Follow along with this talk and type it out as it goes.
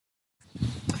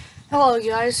Hello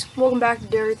guys, welcome back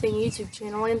to Everything YouTube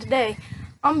channel, and today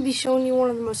I'm going to be showing you one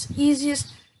of the most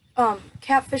easiest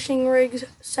catfishing rigs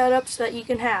setups that you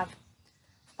can have.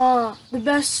 The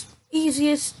best,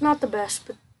 easiest, not the best,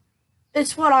 but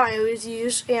it's what I always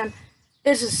use, and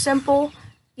it's a simple,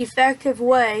 effective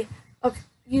way of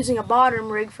using a bottom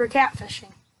rig for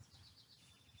catfishing.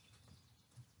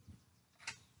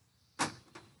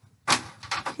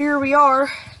 Here we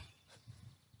are.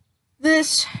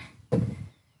 This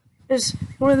is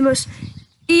one of the most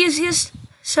easiest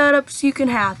setups you can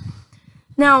have.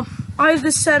 Now, I have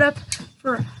this setup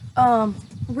for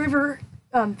river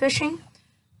fishing.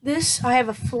 I have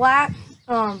a flat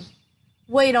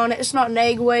weight on it. It's not an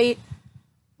egg weight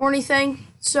or anything.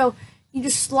 So you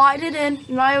just slide it in,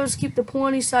 and I always keep the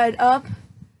pointy side up.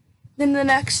 Then the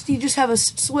next, you just have a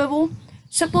swivel,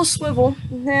 simple swivel,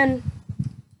 and then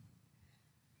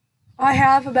I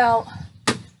have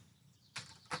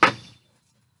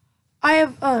I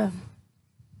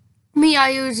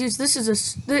always use this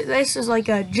is like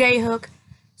a J hook,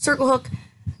 circle hook,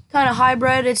 kind of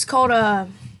hybrid. It's called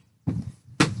it's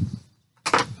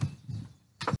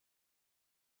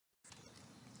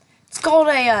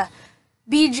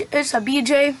a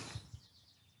BJ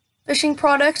fishing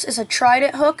products. It's a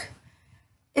Trident hook.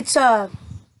 It's a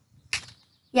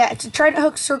Trident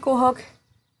hook, circle hook.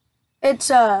 It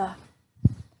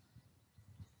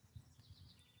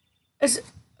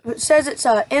says it's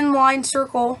an inline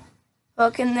circle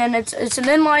hook, and then it's an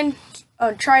inline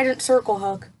Trident circle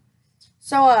hook.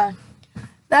 So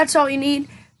that's all you need.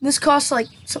 This costs like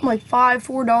something like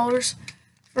 $4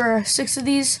 for 6 of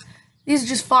these. These are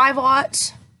just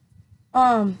 5/0.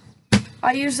 I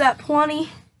use that plenty.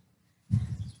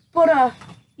 But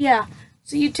yeah.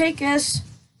 So you take this,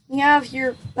 you have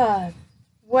your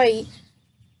weight.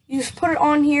 You just put it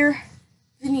on here,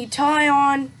 then you tie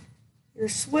on your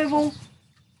swivel.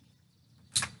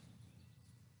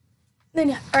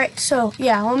 Then, alright, so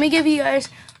yeah, let me give you guys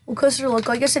a closer look.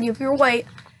 Like I said, you have your weight,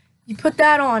 you put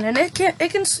that on, and it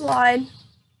can slide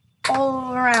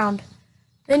all around.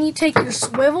 Then you take your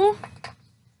swivel,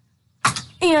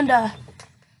 and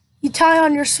you tie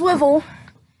on your swivel.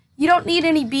 You don't need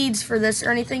any beads for this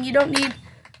or anything. You don't need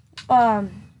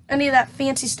any of that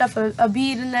fancy stuff, a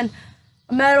bead and then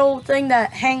a metal thing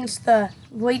that hangs the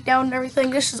weight down and everything.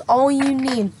 This is all you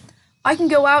need. I can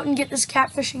go out and get this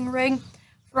catfishing rig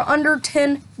for under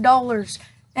 $10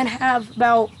 and have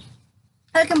I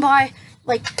can buy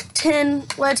like 10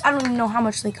 leads. I don't even know how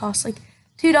much they cost, like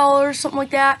 $2, something like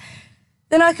that.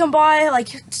 Then I can buy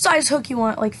like size hook you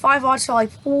want, like 5/0 to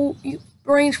like you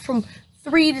range from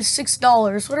 $3 to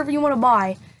 $6, whatever you want to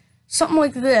buy. Something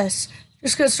like this.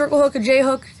 Just get a circle hook, a J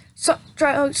hook,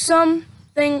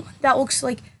 something that looks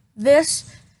like this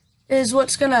is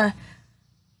what's gonna.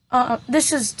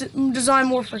 This is designed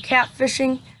more for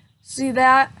catfishing. See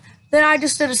that? Then I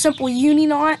just did a simple uni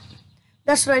knot.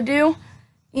 That's what I do.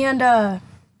 And I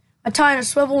tie in a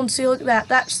swivel, and see, look at that.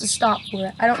 That's the stop for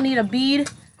it. I don't need a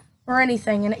bead or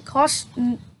anything, and it costs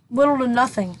little to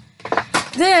nothing.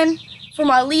 Then for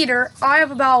my leader, I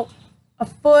have about a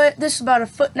foot. This is about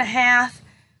 1.5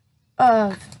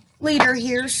 feet leader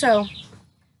here. So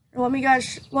let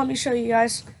me show you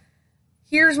guys.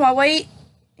 Here's my weight,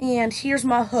 and here's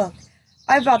my hook.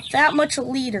 I have about that much a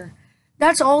leader.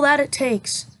 That's all that it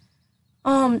takes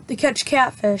to catch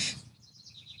catfish.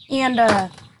 And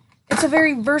it's a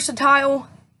very versatile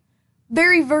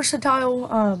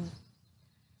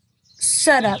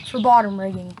setup for bottom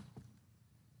rigging.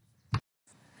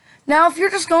 Now, if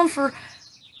you're just going for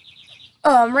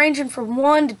ranging from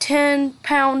 1 to 10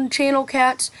 pound channel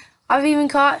cats, I've even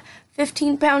caught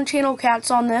 15-pound channel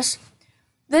cats on this.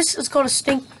 This is called a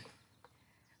stink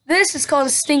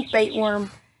bait worm.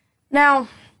 Now,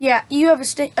 yeah, you have a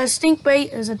stink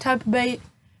bait is a type of bait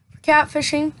for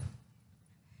catfishing,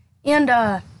 and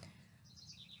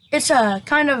it's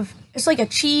like a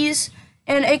cheese,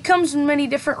 and it comes in many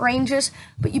different ranges.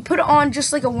 But you put it on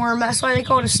just like a worm. That's why they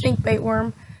call it a stink bait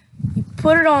worm. You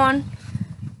put it on,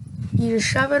 you just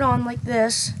shove it on like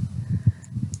this,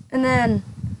 and then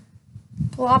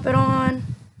plop it on,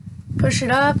 push it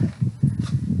up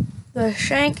the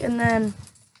shank, and then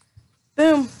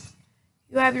boom,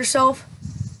 you have yourself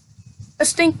a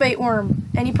stink bait worm.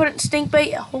 And you put it in stink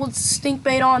bait, it holds the stink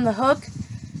bait on the hook,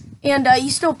 and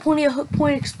you still have plenty of hook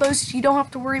point exposed, so you don't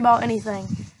have to worry about anything.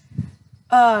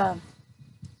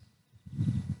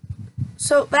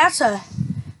 So that's a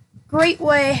great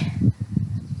way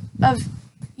of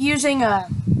using a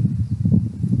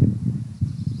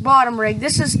bottom rig.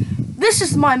 This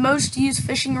is my most used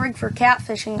fishing rig for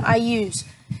catfishing I use.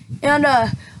 And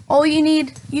all you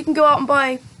need, you can go out and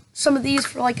buy some of these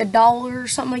for like $1 or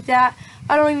something like that.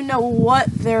 I don't even know what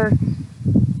they're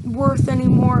worth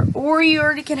anymore. Or you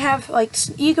already can have, like,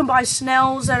 you can buy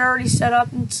snells that are already set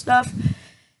up and stuff.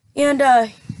 And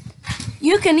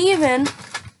you can even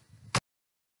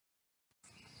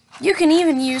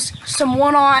use some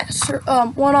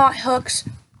 1/0 hooks.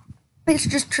 It's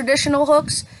just traditional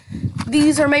hooks.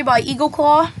 These are made by Eagle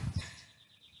Claw.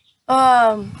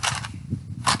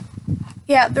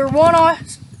 Yeah, they're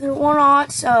 1/0. They're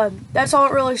 1/0. That's all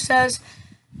it really says.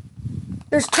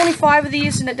 There's 25 of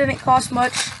these, and it didn't cost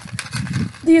much.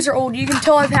 These are old. You can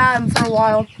tell I've had them for a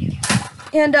while.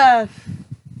 And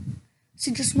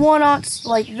see, just 1/0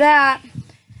 like that,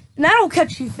 and that'll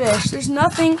catch you fish. There's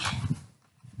nothing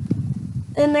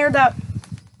in there that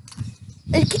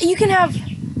you can have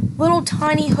little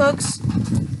tiny hooks,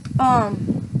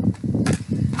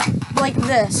 like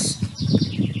this.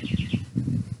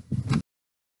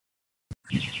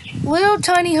 Little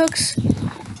tiny hooks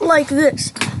like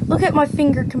this. Look at my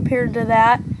finger compared to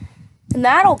that, and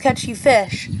that'll catch you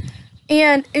fish.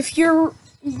 And if you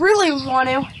really want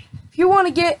to, if you want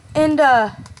to get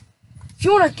into, if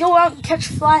you want to go out and catch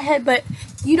flathead, but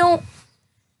you don't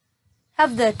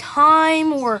have the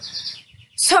time or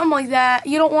something like that,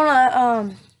 you don't want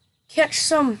to catch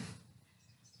some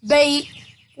bait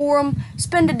for them,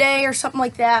 spend a day or something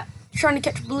like that, trying to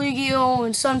catch bluegill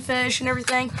and sunfish and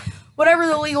everything, whatever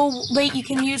the legal bait you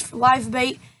can use for live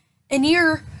bait, and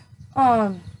you're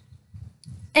part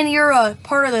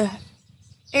of the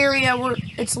area where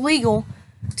it's legal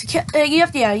to you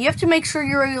have to make sure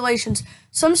your regulations.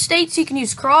 Some states you can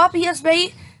use crappie as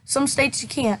bait, some states you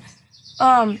can't.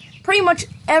 Pretty much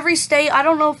every state, I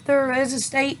don't know if there is a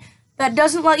state that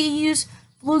doesn't let you use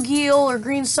bluegill or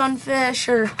green sunfish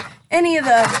or any of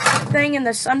the thing in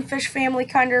the sunfish family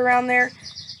kind of around there.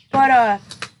 But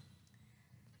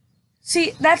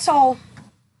see, that's all.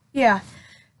 Yeah.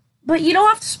 But you don't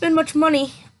have to spend much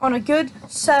money on a good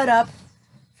setup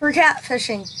for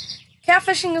catfishing.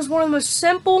 Catfishing is one of the most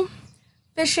simple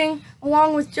fishing,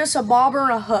 along with just a bobber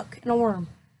and a hook and a worm.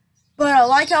 But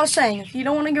like I was saying, if you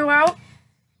don't want to go out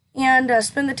and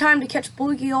spend the time to catch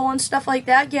bluegill and stuff like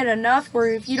that, get enough, or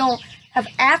if you don't have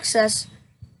access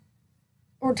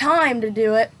or time to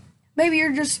do it, maybe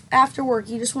you're just after work,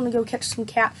 you just want to go catch some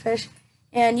catfish,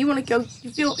 and you want to go, you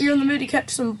feel you're in the mood to catch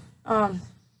some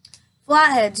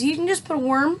flatheads. You can just put a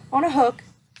worm on a hook,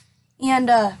 and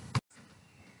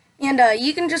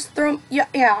you can just throw, yeah,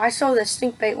 I saw this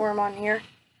stink bait worm on here,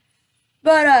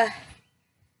 but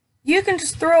you can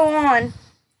just throw on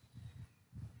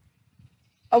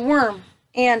a worm,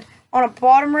 and on a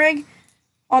bottom rig,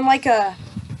 on like a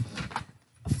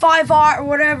 5/0 or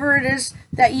whatever it is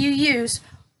that you use,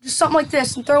 just something like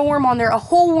this, and throw a worm on there. A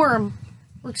whole worm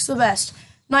works the best.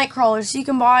 Night crawlers, you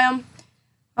can buy them.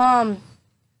 I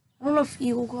don't know if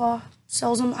Eagle Claw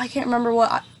sells them. I can't remember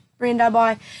what brand I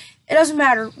buy. It doesn't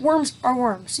matter. Worms are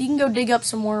worms. You can go dig up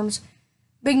some worms.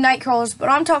 Big night crawlers, but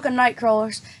I'm talking night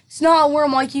crawlers. It's not a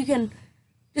worm like you can,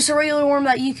 just a regular worm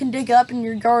that you can dig up in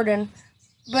your garden.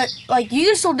 But, like, you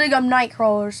can still dig up night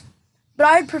crawlers. But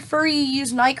I'd prefer you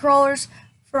use night crawlers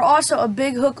for also a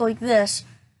big hook like this.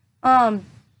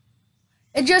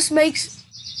 It just makes,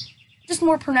 just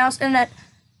more pronounced, and that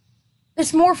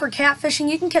it's more for catfishing.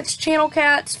 You can catch channel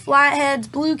cats, flatheads,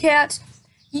 blue cats.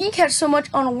 You can catch so much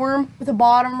on a worm with a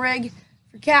bottom rig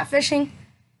for catfishing.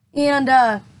 And,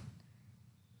 you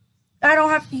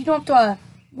don't have to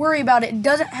worry about it. It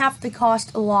doesn't have to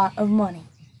cost a lot of money.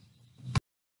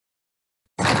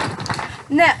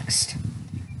 Next,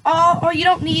 you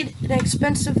don't need an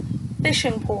expensive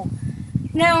fishing pole.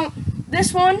 Now,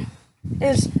 this one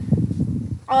is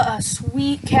a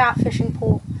sweet catfishing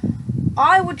pole.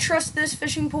 I would trust this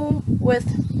fishing pole with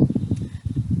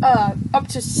up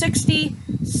to 60,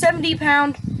 70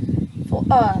 pound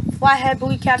flathead,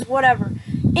 blue cats, whatever.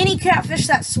 Any catfish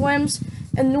that swims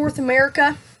in North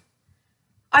America,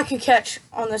 I could catch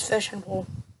on this fishing pole.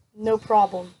 No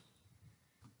problem.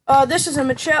 This is a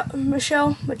Michelle, I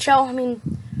mean,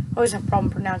 I always have a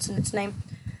problem pronouncing its name.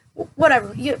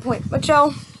 Whatever, you get the point.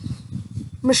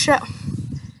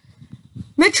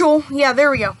 Mitchell, yeah, there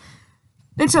we go.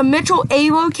 It's a Mitchell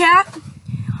Avo cat,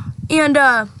 and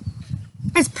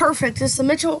it's perfect. It's the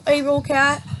Mitchell Avo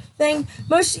cat thing.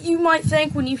 Most of you might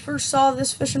think when you first saw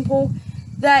this fishing pole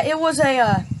that it was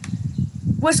a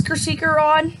whisker seeker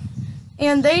rod,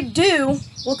 and they do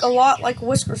look a lot like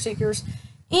whisker seekers.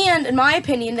 And, in my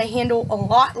opinion, they handle a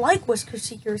lot like whisker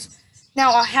seekers.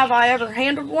 Now, have I ever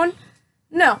handled one?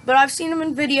 No, but I've seen them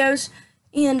in videos,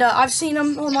 and I've seen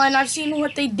them online. I've seen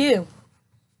what they do.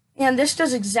 And this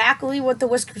does exactly what the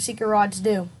whisker seeker rods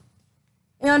do.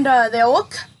 And they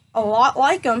look a lot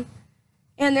like them,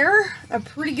 and they're a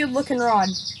pretty good looking rod,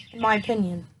 in my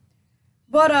opinion.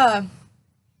 But,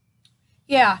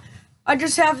 yeah, I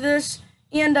just have this,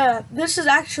 and, this is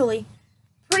actually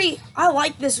I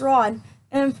like this rod,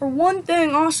 and for one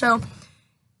thing also,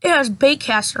 it has bait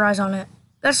caster eyes on it.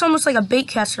 That's almost like a bait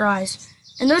caster eyes,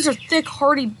 and those are thick,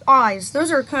 hardy eyes.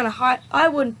 Those are kind of high, I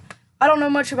don't know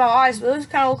much about eyes, but those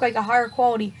kind of look like a higher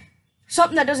quality,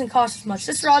 something that doesn't cost as much.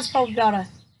 This rod's probably about a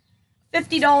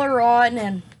 $50 rod,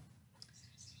 and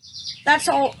that's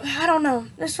all. I don't know.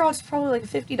 This rod's probably like a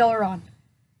 $50 rod.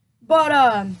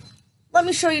 But, let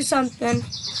me show you something.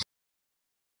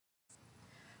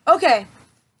 Okay,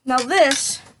 now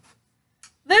this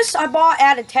I bought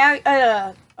at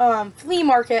a flea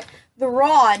market. The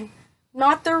rod,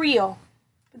 not the reel.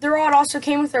 The rod also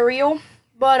came with a reel,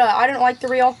 but I didn't like the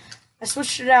reel. I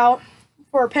switched it out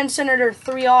for a Pen Senator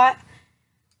 3/0.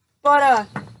 But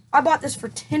I bought this for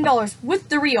 $10 with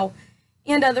the reel,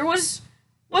 and there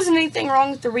wasn't anything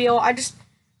wrong with the reel. I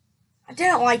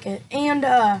didn't like it, and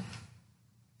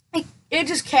it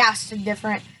just casted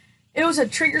different. It was a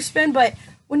trigger spin, but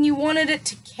when you wanted it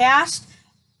to cast,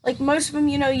 like most of them,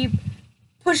 you know, you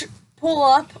pull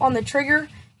up on the trigger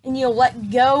and you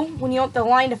let go when you want the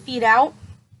line to feed out.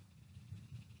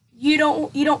 You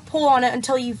don't pull on it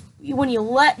until when you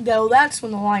let go. That's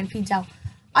when the line feeds out.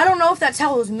 I don't know if that's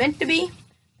how it was meant to be,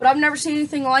 but I've never seen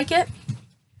anything like it.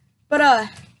 But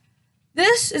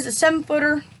this is a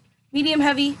 7-footer, medium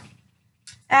heavy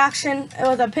action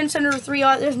with a Pen Senator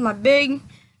 3/0. This is my big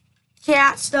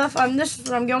cat stuff. This is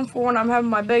what I'm going for when I'm having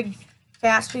my big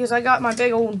cats, because I got my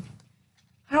big old.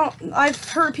 I've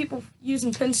heard people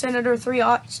using Pen Senator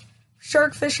 3/0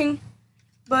 shark fishing,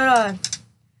 but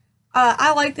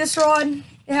I like this rod.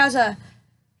 It has a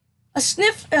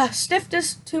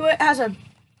stiffness to it. It has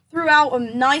throughout a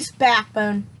nice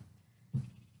backbone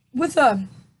with I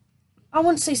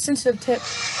wouldn't say sensitive tip,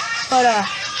 but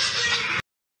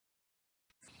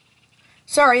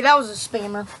sorry, that was a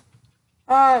spammer.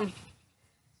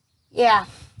 Yeah,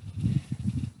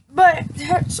 but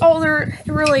that's all there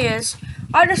really is.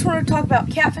 I just want to talk about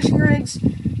catfishing rigs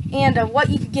and what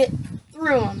you could get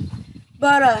through them.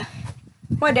 But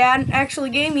my dad actually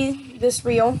gave me this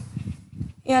reel,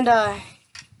 and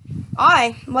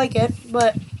I like it,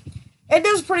 but it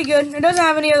does pretty good. It doesn't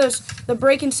have any of the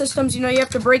braking systems. You know, you have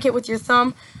to break it with your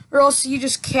thumb, or else you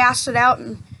just cast it out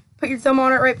and put your thumb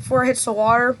on it right before it hits the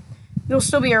water. It'll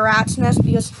still be a rat's nest,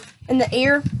 because in the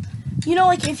air, you know,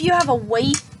 like if you have a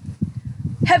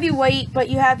heavy weight, but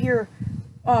you have your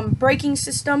braking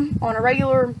system on a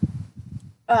regular,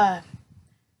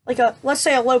 let's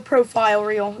say a low profile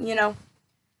reel, you know,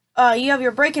 you have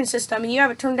your braking system and you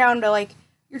have it turned down to, like,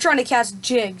 you're trying to cast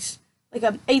jigs, like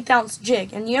an 1/8 ounce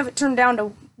jig, and you have it turned down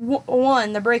to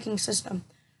 1, the braking system,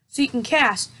 so you can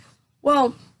cast.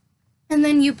 Well, and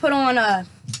then you put on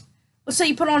let's say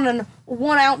you put on a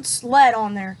 1 ounce lead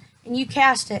on there and you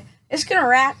cast it. It's gonna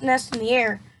rat nest in the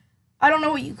air. I don't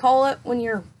know what you call it when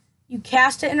you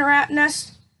cast it in a rat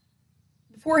nest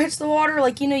before it hits the water.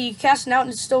 Like, you know, you cast it out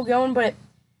and it's still going, but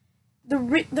the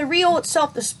reel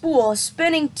itself, the spool, is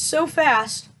spinning so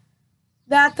fast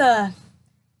that the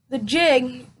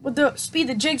jig, with the speed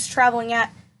the jig's traveling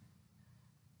at,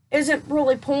 isn't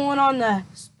really pulling on the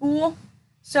spool,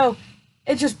 so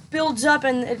it just builds up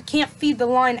and it can't feed the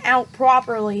line out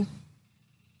properly.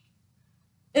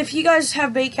 If you guys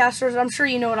have bait casters, I'm sure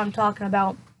you know what I'm talking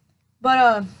about.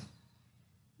 But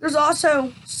there's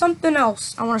also something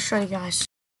else I want to show you guys.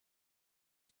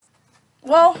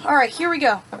 Well, alright, here we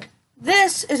go.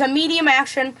 This is a medium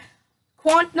action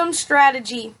Quantum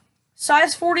Strategy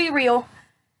size 40 reel,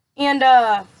 and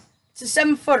it's a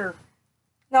 7-footer.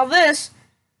 Now this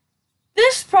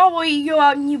probably, you go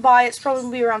out and you buy, it's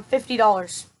probably around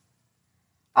 $50.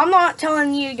 I'm not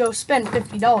telling you to go spend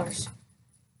 $50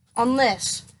 on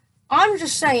this. I'm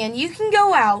just saying you can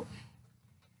go out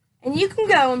and you can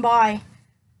go and buy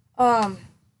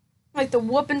like the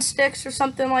whooping sticks or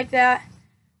something like that,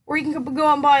 or you can go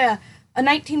out and buy a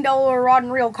 $19 rod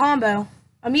and reel combo,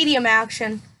 a medium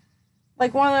action,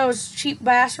 like one of those cheap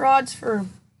bass rods for,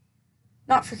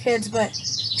 not for kids, but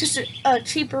just a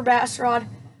cheaper bass rod.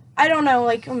 I don't know,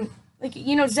 like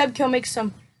you know, Zebco makes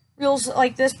some reels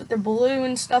like this, but they're blue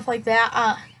and stuff like that.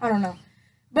 I don't know,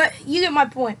 but you get my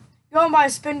point. Go and buy a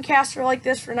spin caster like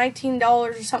this for $19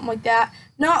 or something like that.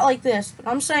 Not like this, but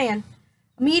I'm saying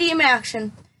a medium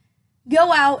action.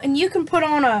 Go out and you can put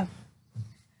on a,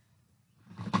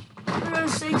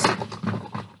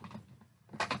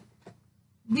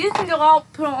 you can go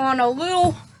out, put on a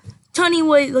little tiny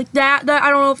weight like that. I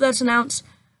don't know if that's an ounce,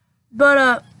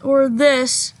 but or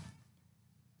this,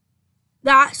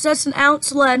 That's an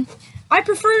ounce lead. I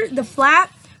prefer the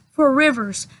flat for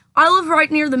rivers. I live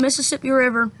right near the Mississippi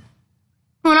River.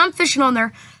 When I'm fishing on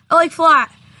there, I like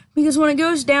flat because when it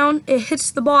goes down, it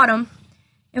hits the bottom.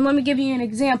 And let me give you an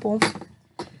example.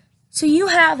 So you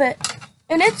have it,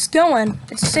 and it's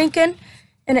sinking,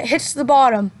 and it hits the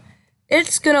bottom.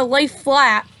 It's gonna lay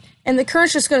flat, and the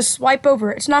current's just gonna swipe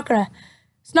over it. It's not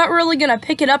really gonna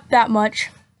pick it up that much,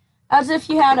 as if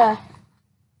you had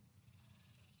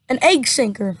an egg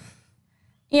sinker,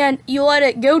 and you let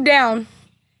it go down,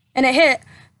 and it hit.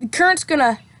 The current's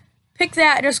gonna pick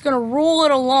that, just gonna roll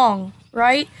it along,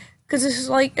 right? Because it's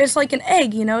like an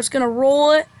egg, you know. It's gonna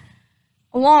roll it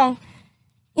along,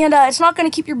 and it's not gonna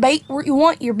keep your bait where you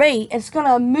want your bait. It's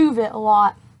gonna move it a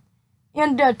lot,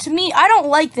 and to me, I don't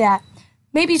like that.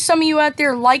 Maybe some of you out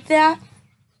there like that,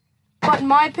 but in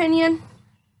my opinion,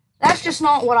 that's just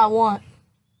not what I want.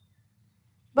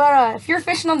 But if you're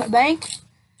fishing on the bank,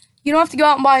 you don't have to go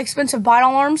out and buy expensive bite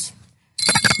alarms.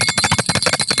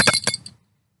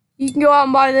 You can go out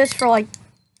and buy this for like,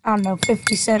 I don't know,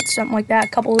 50 cents, something like that. A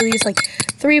couple of these, like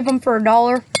 3 of them for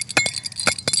 $1.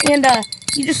 And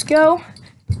you just go.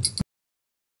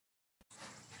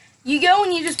 You go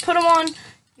and you just put them on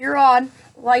your rod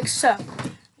like so.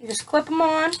 You just clip them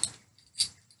on.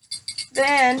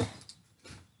 Then,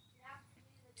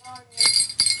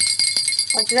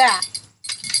 like that.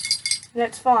 And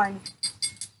it's fine.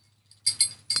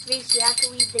 Means you have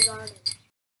to leave the garden.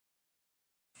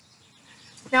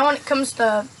 Now when it comes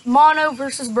to mono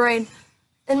versus braid,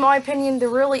 in my opinion, there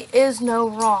really is no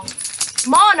wrong.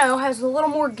 Mono has a little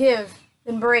more give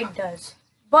than braid does.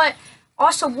 But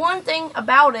also one thing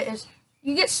about it is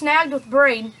you get snagged with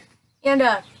braid,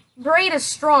 and braid is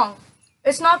strong.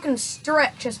 It's not going to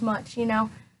stretch as much, you know.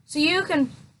 So you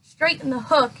can straighten the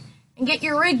hook and get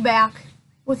your rig back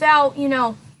without, you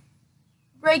know,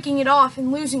 breaking it off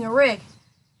and losing a rig.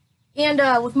 And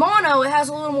with mono, it has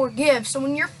a little more give. So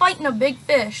when you're fighting a big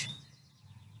fish,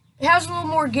 it has a little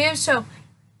more give, so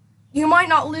you might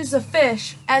not lose the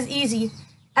fish as easy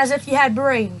as if you had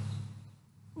braid.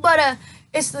 But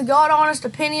it's the God honest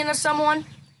opinion of someone.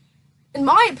 In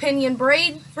my opinion,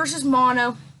 braid versus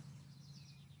mono,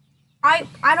 I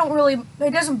don't really,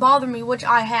 it doesn't bother me which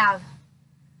I have.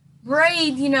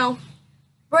 Braid, you know,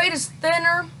 braid is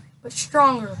thinner but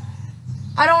stronger.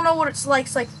 I don't know what it's like.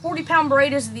 It's like 40-pound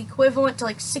braid is the equivalent to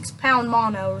like 6-pound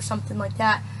mono or something like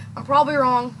that. I'm probably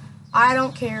wrong. I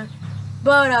don't care.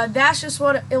 But that's just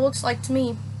what it looks like to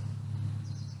me.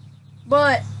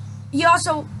 But you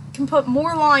also can put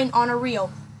more line on a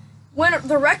reel. When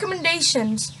the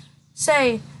recommendations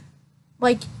say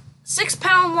like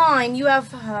 6-pound line, you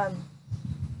have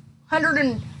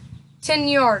 110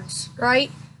 yards, right?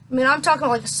 I mean, I'm talking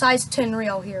like a size 10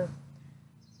 reel here.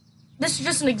 This is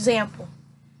just an example.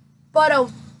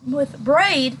 But with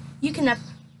braid, you can have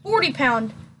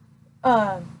 40-pound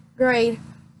braid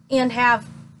and have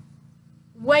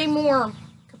way more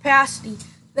capacity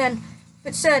than if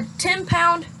it said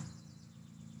 10-pound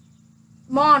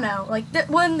mono. Like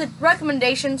when the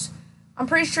recommendations, I'm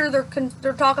pretty sure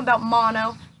they're talking about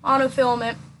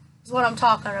monofilament is what I'm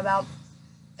talking about.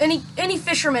 Any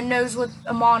fisherman knows what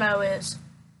a mono is.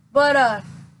 But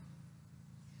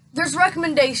there's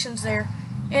recommendations there,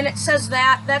 and it says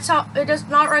that's how it does,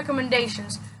 not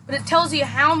recommendations, but it tells you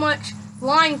how much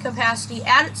line capacity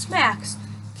at its max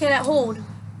can it hold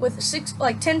with a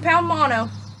 10-pound mono.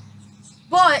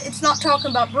 But it's not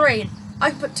talking about braid.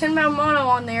 I can put 10-pound mono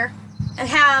on there and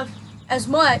have as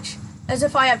much as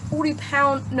if I had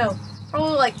 40-pound, no,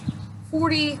 probably like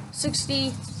 40,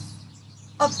 60,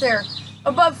 up there,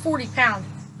 above 40-pound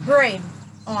braid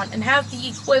on, and have the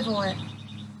equivalent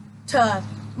to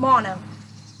mono.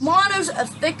 Mono's a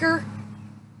thicker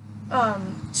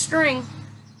string,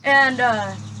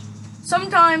 and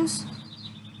sometimes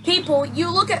people, you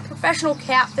look at professional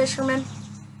catfishermen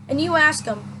and you ask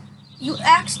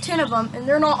 10 of them, and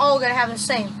they're not all going to have the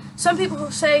same. Some people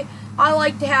will say, I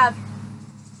like to have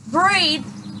braid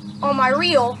on my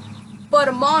reel, but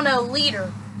a mono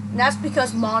leader, and that's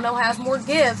because mono has more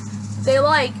give. They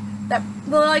like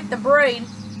the braid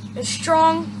is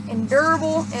strong and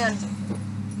durable, and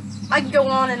I can go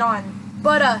on and on.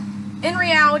 But in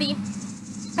reality,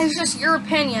 it's just your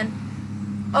opinion,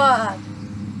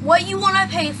 what you want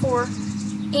to pay for,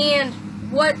 and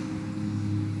what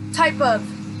type of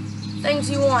things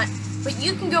you want. But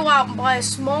you can go out and buy a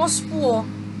small spool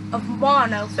of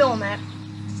mono filament.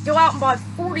 Go out and buy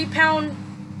 40-pound,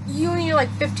 you need like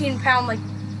 15-pound, like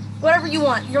whatever you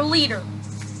want, your leader.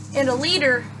 And a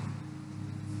leader,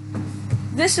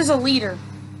 this is a leader.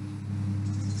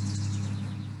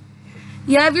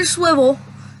 You have your swivel,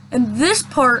 and this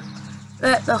part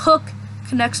that the hook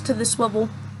connects to the swivel.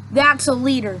 That's a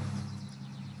leader.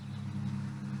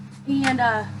 And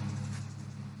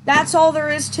that's all there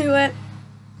is to it.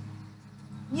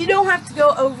 You don't have to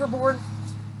go overboard.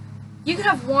 You can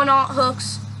have 1/0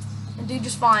 hooks and do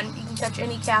just fine. You can catch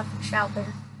any catfish out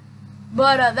there.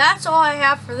 But that's all I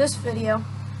have for this video.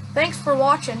 Thanks for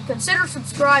watching. Consider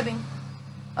subscribing.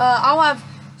 I'll have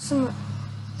some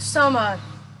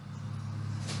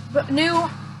new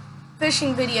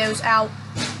fishing videos out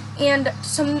and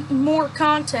some more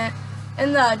content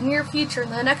in the near future, in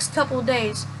the next couple of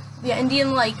days, via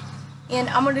Indian Lake. And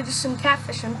I'm going to do some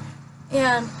catfishing.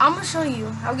 And I'm going to show you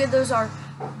how good those are.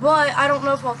 But I don't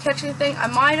know if I'll catch anything. I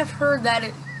might have heard that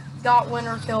it got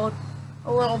winter killed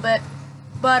a little bit.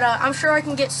 But I'm sure I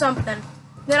can get something.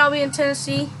 Then I'll be in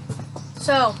Tennessee.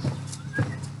 So,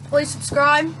 please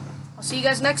subscribe. I'll see you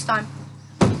guys next time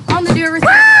on the Do Everything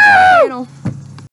channel.